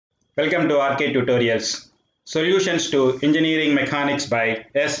Welcome to RK Tutorials, Solutions to Engineering Mechanics by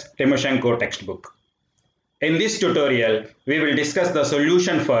S. Timoshenko textbook. In this tutorial, we will discuss the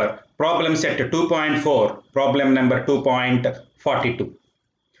solution for problem set 2.4, problem number 2.42.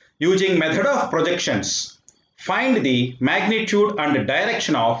 Using method of projections, find the magnitude and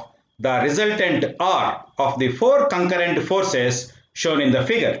direction of the resultant R of the four concurrent forces shown in the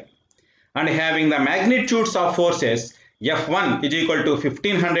figure, and having the magnitudes of forces F1 is equal to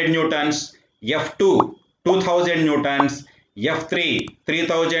 1500 newtons, F2 2000 newtons, F3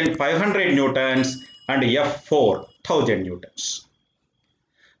 3500 newtons, and F4 1000 newtons.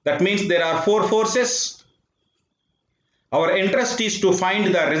 That means there are four forces. Our interest is to find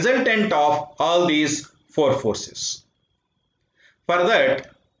the resultant of all these four forces. For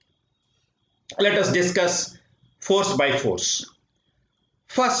that, let us discuss force by force.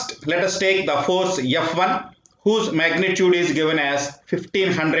 First, let us take the force F1, whose magnitude is given as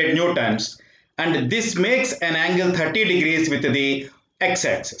 1500 newtons, and this makes an angle 30 degrees with the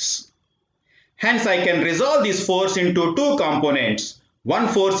x-axis. Hence, I can resolve this force into two components. One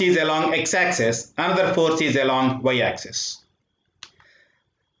force is along x-axis, another force is along y-axis.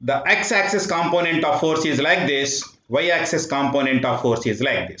 The x-axis component of force is like this, y-axis component of force is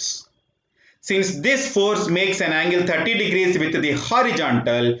like this. Since this force makes an angle 30 degrees with the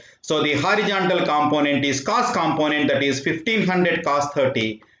horizontal, so the horizontal component is cos component, that is 1500 cos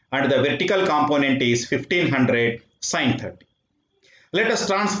 30, and the vertical component is 1500 sin 30. Let us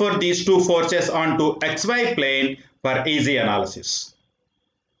transfer these two forces onto xy plane for easy analysis.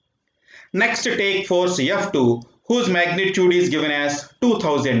 Next, take force F2, whose magnitude is given as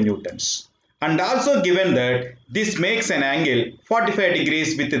 2000 newtons. And also given that this makes an angle 45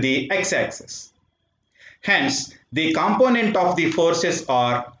 degrees with the x-axis. Hence, the component of the forces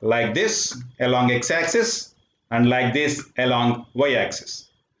are like this along x-axis and like this along y-axis.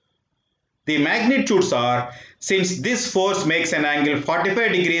 The magnitudes are, since this force makes an angle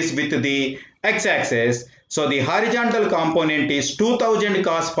 45 degrees with the x-axis, so the horizontal component is 2000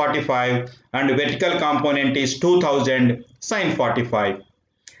 cos 45 and vertical component is 2000 sin 45.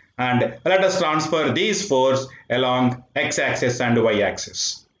 And let us transfer these forces along x-axis and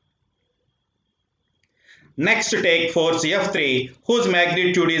y-axis. Next, take force F3, whose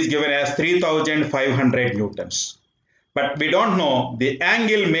magnitude is given as 3500 newtons. But we don't know the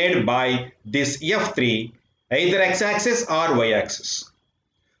angle made by this F3, either x-axis or y-axis.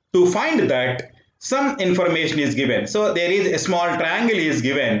 To find that, some information is given. So there is a small triangle is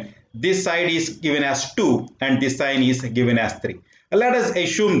given. This side is given as 2 and this side is given as 3. Let us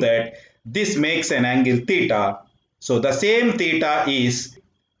assume that this makes an angle theta. So the same theta is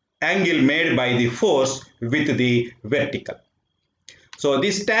angle made by the force with the vertical. So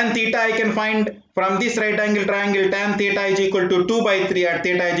this tan theta I can find from this right angle triangle. Tan theta is equal to 2 by 3 and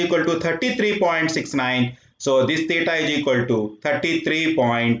theta is equal to 33.69. So this theta is equal to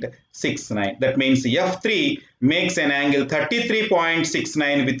 33.69. That means F3 makes an angle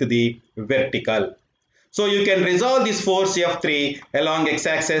 33.69 with the vertical. So you can resolve this force F3 along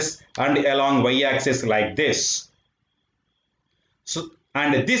x-axis and along y-axis like this.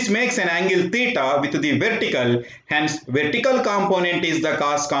 And this makes an angle theta with the vertical. Hence, vertical component is the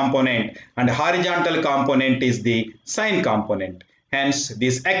cos component and horizontal component is the sin component. Hence,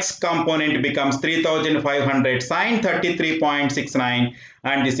 this x component becomes 3500 sin 33.69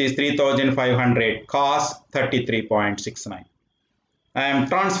 and this is 3500 cos 33.69. I am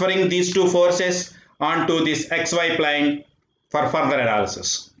transferring these two forces onto this xy plane for further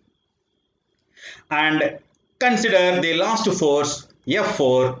analysis. And consider the last force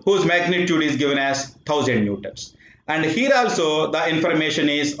F4, whose magnitude is given as 1000 newtons. And here also the information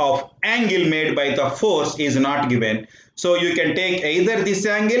is of angle made by the force is not given. So you can take either this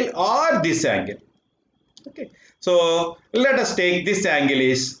angle or this angle. Okay. So let us take this angle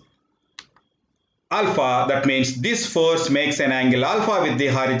is alpha. That means this force makes an angle alpha with the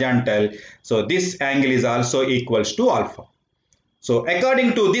horizontal. So this angle is also equals to alpha. So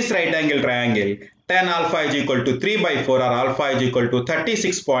according to this right angle triangle, tan alpha is equal to 3 by 4 or alpha is equal to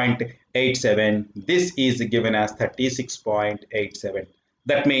 36.87. This is given as 36.87.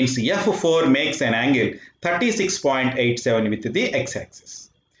 That means F4 makes an angle 36.87 with the x-axis.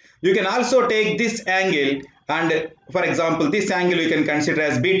 You can also take this angle and for example this angle you can consider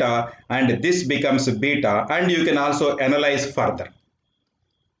as beta and this becomes beta, and you can also analyze further.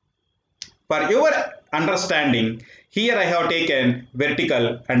 For your understanding, here I have taken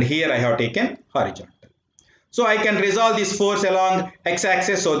vertical and here I have taken horizontal. So I can resolve this force along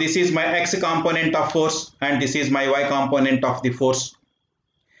x-axis. So this is my x component of force and this is my y component of the force.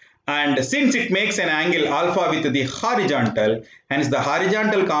 And since it makes an angle alpha with the horizontal, hence the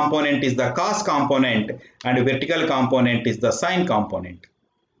horizontal component is the cos component and vertical component is the sine component.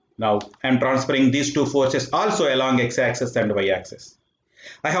 Now I am transferring these two forces also along x-axis and y-axis.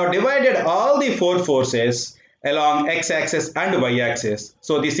 I have divided all the four forces along x-axis and y-axis.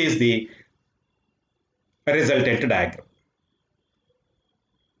 So this is the resultant diagram.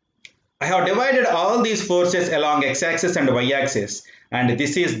 I have divided all these forces along x-axis and y-axis, and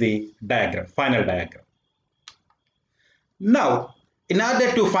this is the diagram, final diagram. Now, in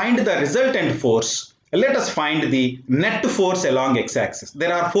order to find the resultant force, let us find the net force along x-axis.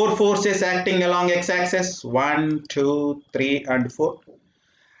 There are four forces acting along x-axis, 1, 2, 3, and 4.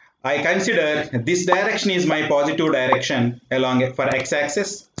 I consider this direction is my positive direction along for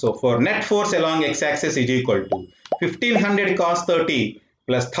x-axis. So for net force along x-axis is equal to 1500 cos 30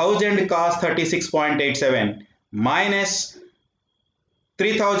 plus 1000 cos 36.87 minus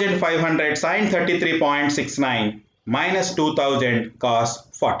 3500 sin 33.69 minus 2000 cos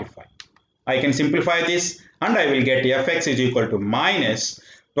 45. I can simplify this and I will get Fx is equal to minus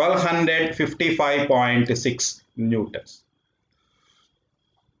 1255.6 newtons.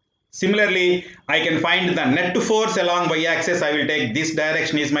 Similarly, I can find the net force along y-axis. I will take this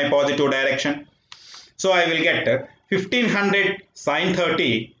direction is my positive direction. So I will get 1500 sin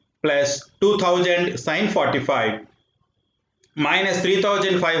 30 plus 2000 sin 45 minus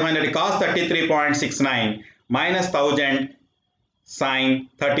 3500 cos 33.69 minus 1000 sin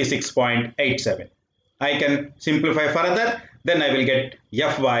 36.87. I can simplify further, then I will get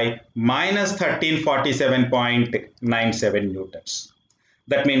Fy minus 1347.97 newtons.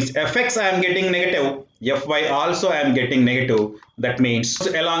 That means Fx I am getting negative, Fy also I am getting negative. That means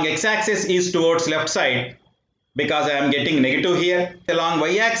along x-axis is towards left side because I am getting negative here. Along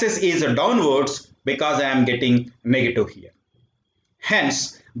y-axis is downwards because I am getting negative here.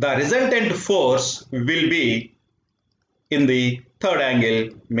 Hence, the resultant force will be in the third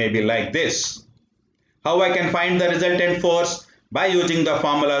angle, maybe like this. How I can find the resultant force? By using the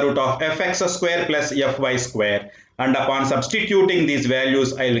formula root of Fx square plus Fy square, and upon substituting these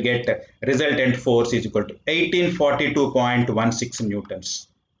values I will get resultant force is equal to 1842.16 newtons.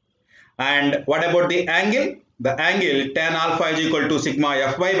 And what about the angle? The angle tan alpha is equal to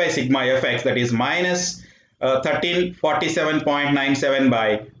sigma Fy by sigma Fx, that is minus 1347.97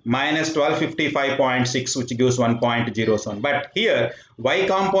 by minus 1255.6, which gives 1.07. But here y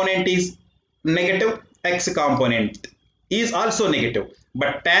component is negative, x component is also negative,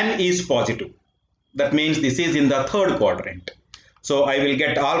 but tan is positive. That means this is in the third quadrant. So I will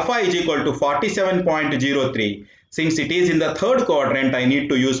get alpha is equal to 47.03. Since it is in the third quadrant, I need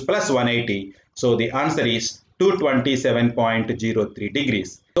to use plus 180. So the answer is 227.03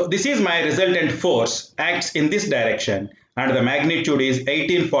 degrees. So this is my resultant force acts in this direction and the magnitude is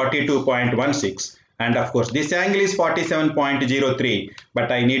 1842.16. And of course this angle is 47.03,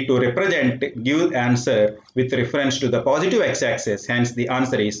 but I need to give answer with reference to the positive x-axis. Hence the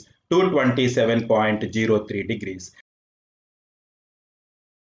answer is 227.03 degrees.